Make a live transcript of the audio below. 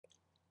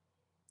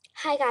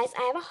Hi guys,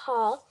 I have a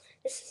haul.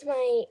 This is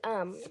my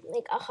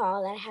like a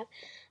haul that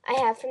I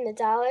have from the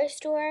dollar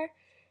store,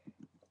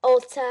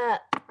 Ulta,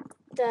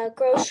 the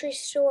grocery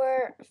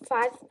store,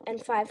 Five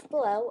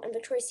Below, and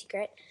Victoria's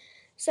Secret.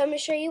 So I'm gonna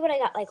show you what I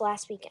got like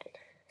last weekend.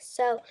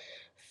 So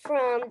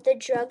from the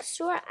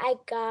drugstore, I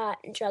got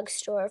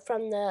drugstore.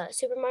 From the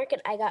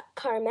supermarket, I got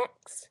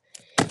Carmex.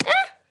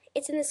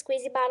 It's in the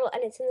squeezy bottle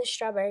and it's in the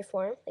strawberry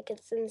form, like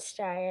it's in the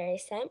strawberry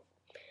scent,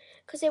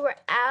 because they were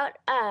out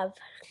of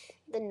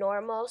the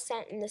normal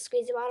scent in the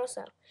squeezy bottle.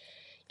 So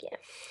yeah,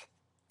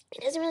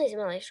 it doesn't really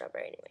smell like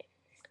strawberry anyway.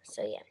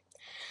 So yeah,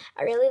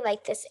 I really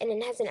like this, and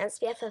it has an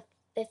SPF of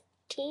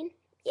 15.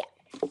 Yeah,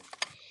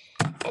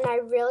 and I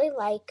really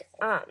like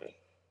how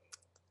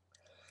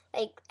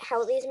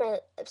it leaves my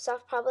lips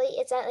off. Probably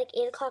it's at like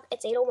 8 o'clock.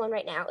 It's 8:01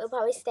 right now. It'll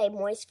probably stay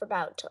moist for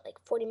about like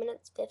 40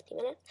 minutes, 50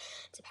 minutes,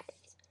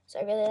 depends. So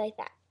I really like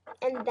that.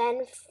 And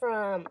then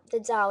from the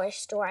dollar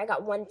store, I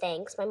got one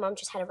thing because my mom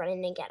just had to run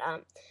in and get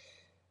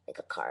like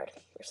a card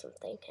or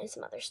something and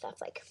some other stuff,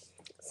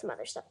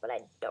 but I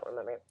don't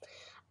remember.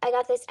 I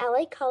got this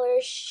LA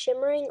Colors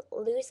shimmering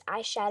loose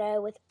eyeshadow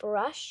with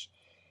brush,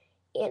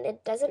 and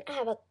it doesn't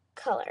have a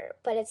color,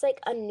 but it's like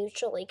a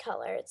neutrally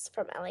color. It's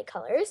from LA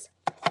Colors.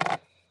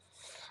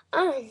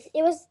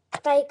 It was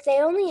like they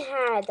only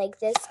had like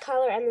this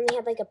color, and then they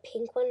had like a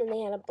pink one, and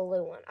they had a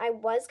blue one. I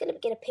was gonna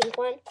get a pink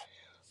one.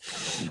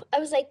 I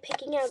was like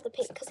picking out the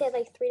pink because they had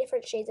like 3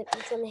 different shades of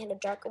each one. They had a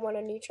darker one,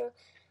 a neutral.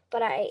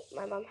 But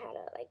my mom had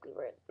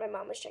my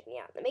mom was checking me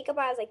out. The makeup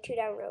aisle was like 2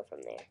 down row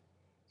from there.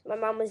 So my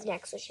mom was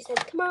next, so she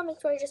said, "Come on,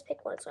 Victoria, just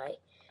pick one." So I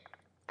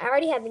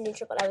already had the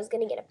neutral, but I was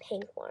gonna get a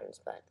pink ones.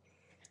 But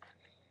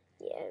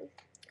yeah,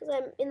 because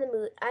I'm in the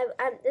mood.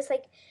 I'm this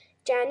like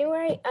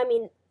January. I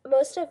mean,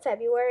 most of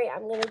February,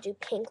 I'm gonna do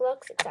pink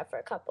looks, except for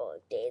a couple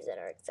of days that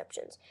are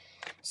exceptions.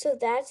 So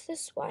that's the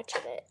swatch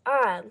of it.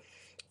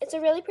 It's a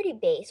really pretty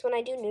base. When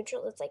I do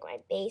neutral, it's like my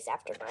base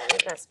after my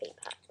must be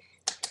pot.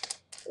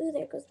 Ooh,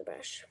 there goes the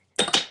brush.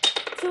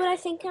 So what I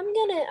think I'm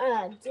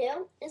gonna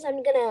do is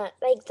I'm gonna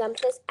like dump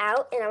this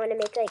out, and I'm gonna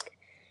make like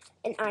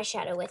an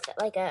eyeshadow with it,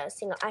 like a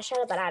single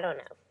eyeshadow, but I don't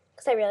know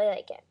because I really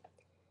like it.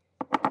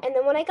 And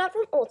then what I got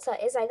from Ulta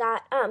is I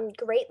got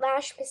Great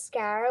Lash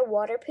Mascara,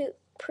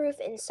 waterproof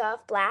in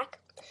soft black.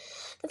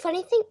 The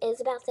funny thing is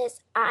about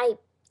this, I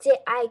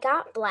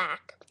got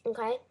black,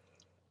 okay?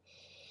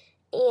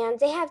 And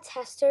they have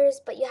testers,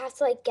 but you have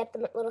to like get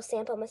the little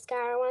sample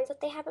mascara ones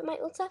that they have at my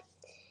Ulta.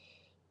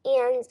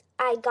 And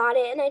I got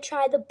it, and I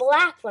tried the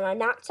black one on,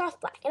 not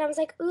soft black. And I was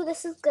like, ooh,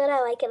 this is good.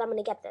 I like it. I'm going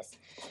to get this.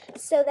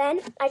 So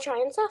then I try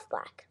on soft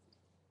black.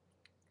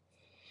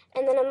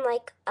 And then I'm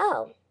like,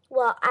 oh,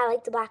 well, I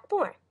like the black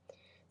more.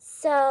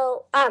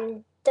 So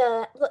it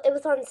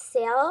was on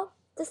sale,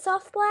 the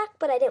soft black,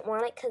 but I didn't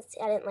want it because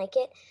I didn't like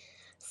it.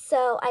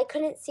 So I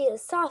couldn't see the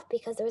soft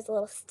because there was a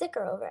little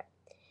sticker over it.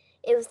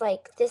 It was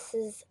like, this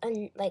is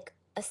like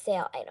a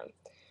sale item.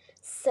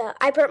 So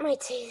I burnt my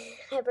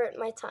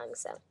tongue,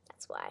 so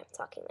that's why I'm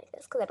talking like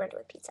this, because I burnt it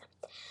with pizza.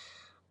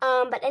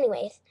 But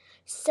anyways,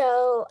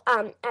 so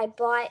I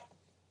bought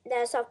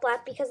the soft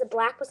black because the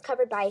black was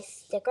covered by a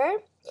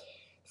sticker.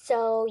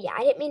 So yeah,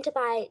 I didn't mean to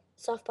buy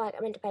soft black.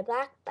 I meant to buy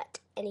black, but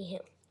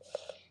anywho.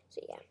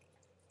 So yeah,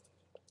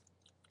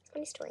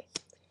 funny story.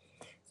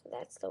 So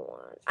that's the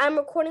one. I'm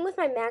recording with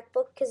my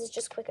MacBook because it's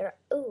just quicker.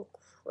 Ooh,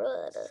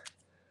 crud.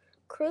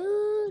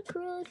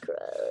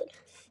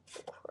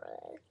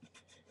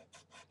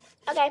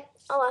 Okay,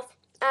 all off.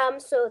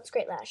 So it's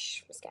Great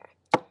Lash Mascara.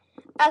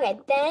 Okay,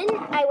 then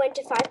I went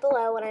to Five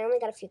Below, and I only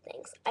got a few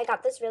things. I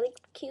got this really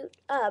cute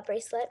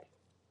bracelet.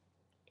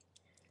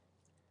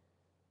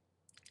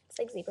 It's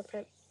like zebra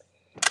print.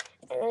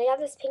 And then I got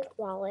this pink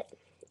wallet.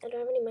 I don't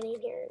have any money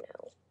in here,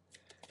 no.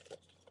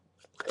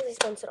 Because I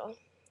spent it all.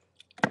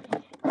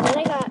 And then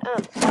I got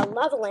a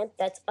lava lamp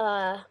that's,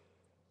 what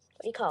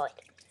do you call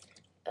it?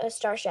 A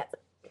starship.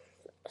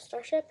 A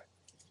starship?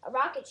 A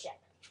rocket ship.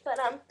 But,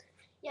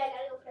 yeah, I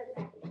gotta go put it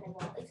back in my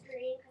wall. It's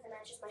green because it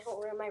matches my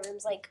whole room. My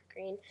room's like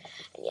green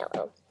and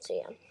yellow. So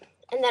yeah.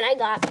 And then I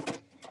got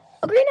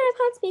a green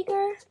iPod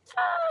speaker.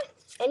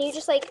 And you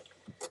just like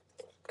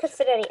could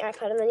fit any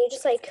iPod, and then you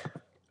just like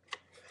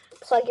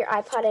plug your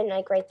iPod in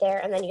like right there,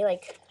 and then you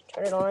like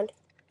turn it on,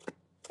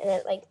 and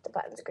then like the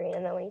button's green,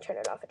 and then when you turn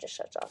it off, it just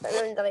shuts off, and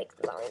then the like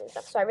the volume and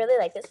stuff. So I really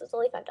like this. It's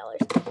only $5.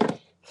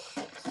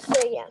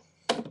 So yeah.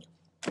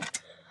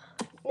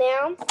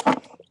 Now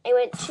I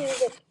went to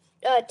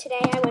today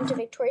I went to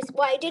Victoria's.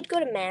 Well, I did go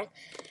to Mac,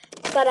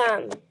 but my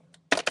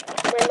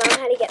mom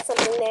had to get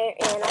something there,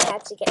 and I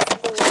had to get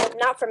something there.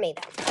 Not for me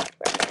though.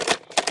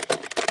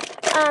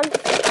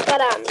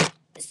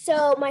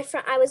 So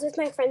I was with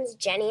my friends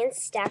Jenny and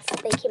Steph.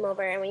 They came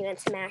over and we went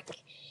to Mac,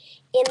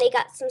 and they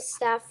got some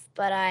stuff,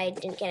 but I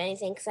didn't get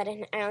anything because I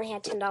only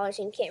had $10.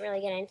 And you can't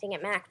really get anything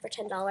at Mac for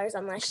 $10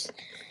 unless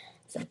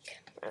it's like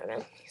I don't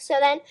know. So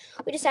then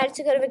we decided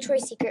to go to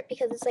Victoria's Secret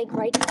because it's like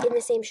right in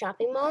the same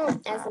shopping mall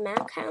as the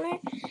MAC counter,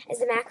 as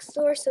the MAC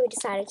store. So we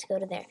decided to go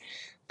to there.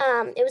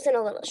 It was in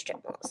a little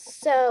strip mall.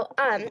 So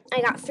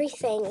I got 3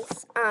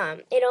 things.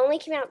 It only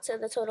came out to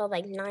the total of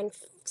like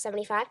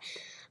 $9.75.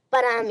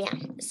 But yeah.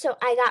 So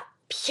I got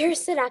Pure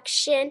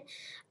Seduction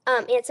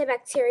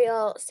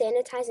antibacterial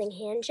sanitizing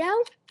hand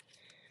gel.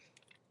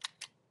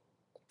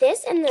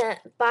 This and the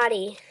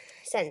body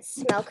scents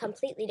smell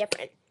completely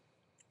different.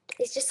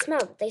 They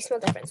smell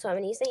different. So I'm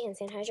going to use the hand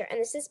sanitizer. And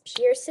this is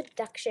Pure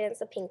Seduction. It's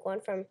the pink one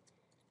from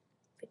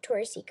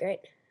Victoria's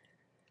Secret.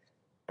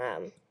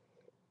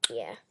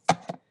 Yeah.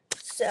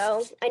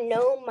 So I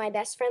know my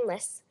best friend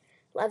Liz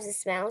loves the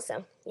smell.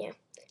 So yeah,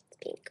 it's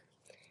pink.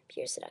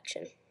 Pure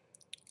Seduction.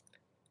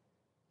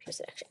 Pure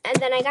Seduction. And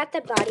then I got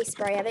the body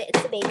spray of it.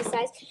 It's the baby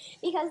size.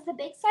 Because the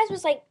big size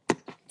was like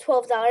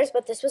 $12,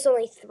 but this was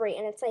only $3.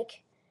 And it's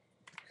like...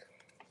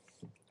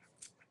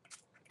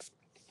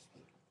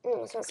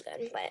 it smells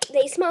good, but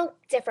they smell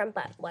different,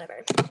 but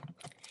whatever.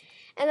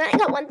 And then I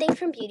got one thing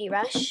from Beauty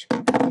Rush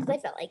because I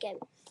felt like it.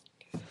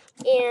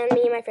 And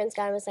me and my friends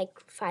got it. Was like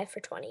 5 for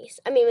 $20.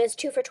 I mean, it was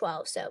 2 for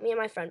 $12. So me and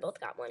my friend both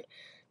got one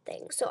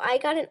thing. So I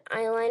got an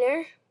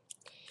eyeliner.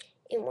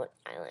 And what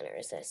eyeliner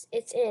is this?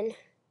 It's in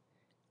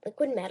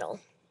liquid metal.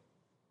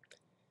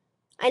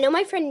 I know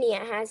my friend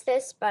Nia has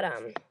this, but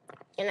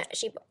and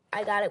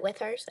I got it with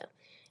her. So,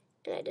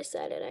 and I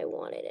decided I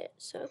wanted it.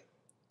 So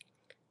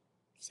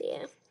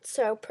yeah,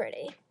 so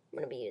pretty. I'm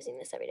gonna be using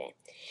this every day.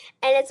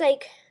 And it's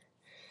like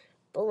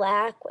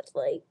black with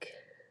like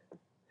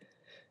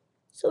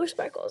silver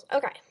sparkles.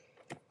 Okay.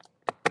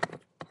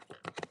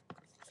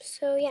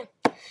 So yeah,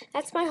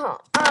 that's my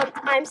haul.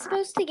 I'm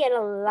supposed to get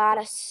a lot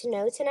of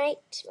snow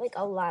tonight, like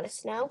a lot of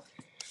snow.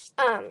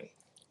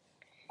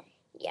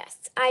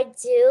 Yes, I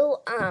do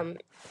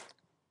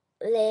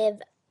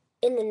live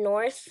in the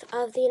north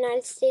of the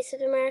United States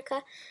of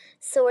America,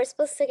 so we're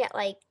supposed to get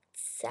like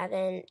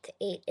 7 to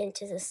 8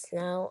 inches of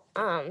snow.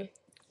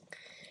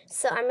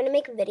 So I'm going to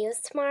make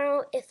videos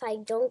tomorrow. If I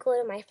don't go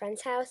to my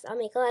friend's house, I'll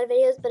make a lot of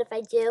videos. But if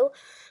I do,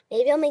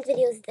 maybe I'll make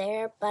videos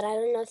there. But I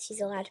don't know if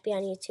she's allowed to be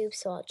on YouTube,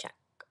 so I'll check.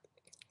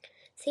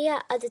 So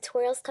yeah, a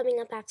tutorial's coming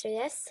up after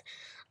this.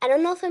 I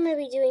don't know if I'm going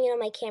to be doing it on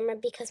my camera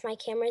because my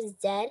camera is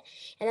dead.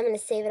 And I'm going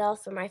to save it all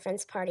for my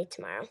friend's party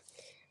tomorrow.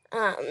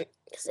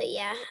 So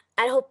yeah,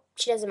 I hope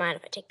she doesn't mind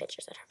if I take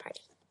pictures at her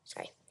party.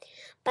 Sorry.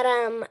 But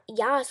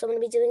yeah, so I'm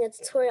going to be doing a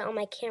tutorial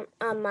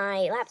on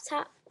my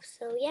laptop.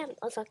 So yeah,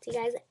 I'll talk to you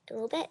guys in a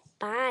little bit.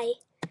 Bye.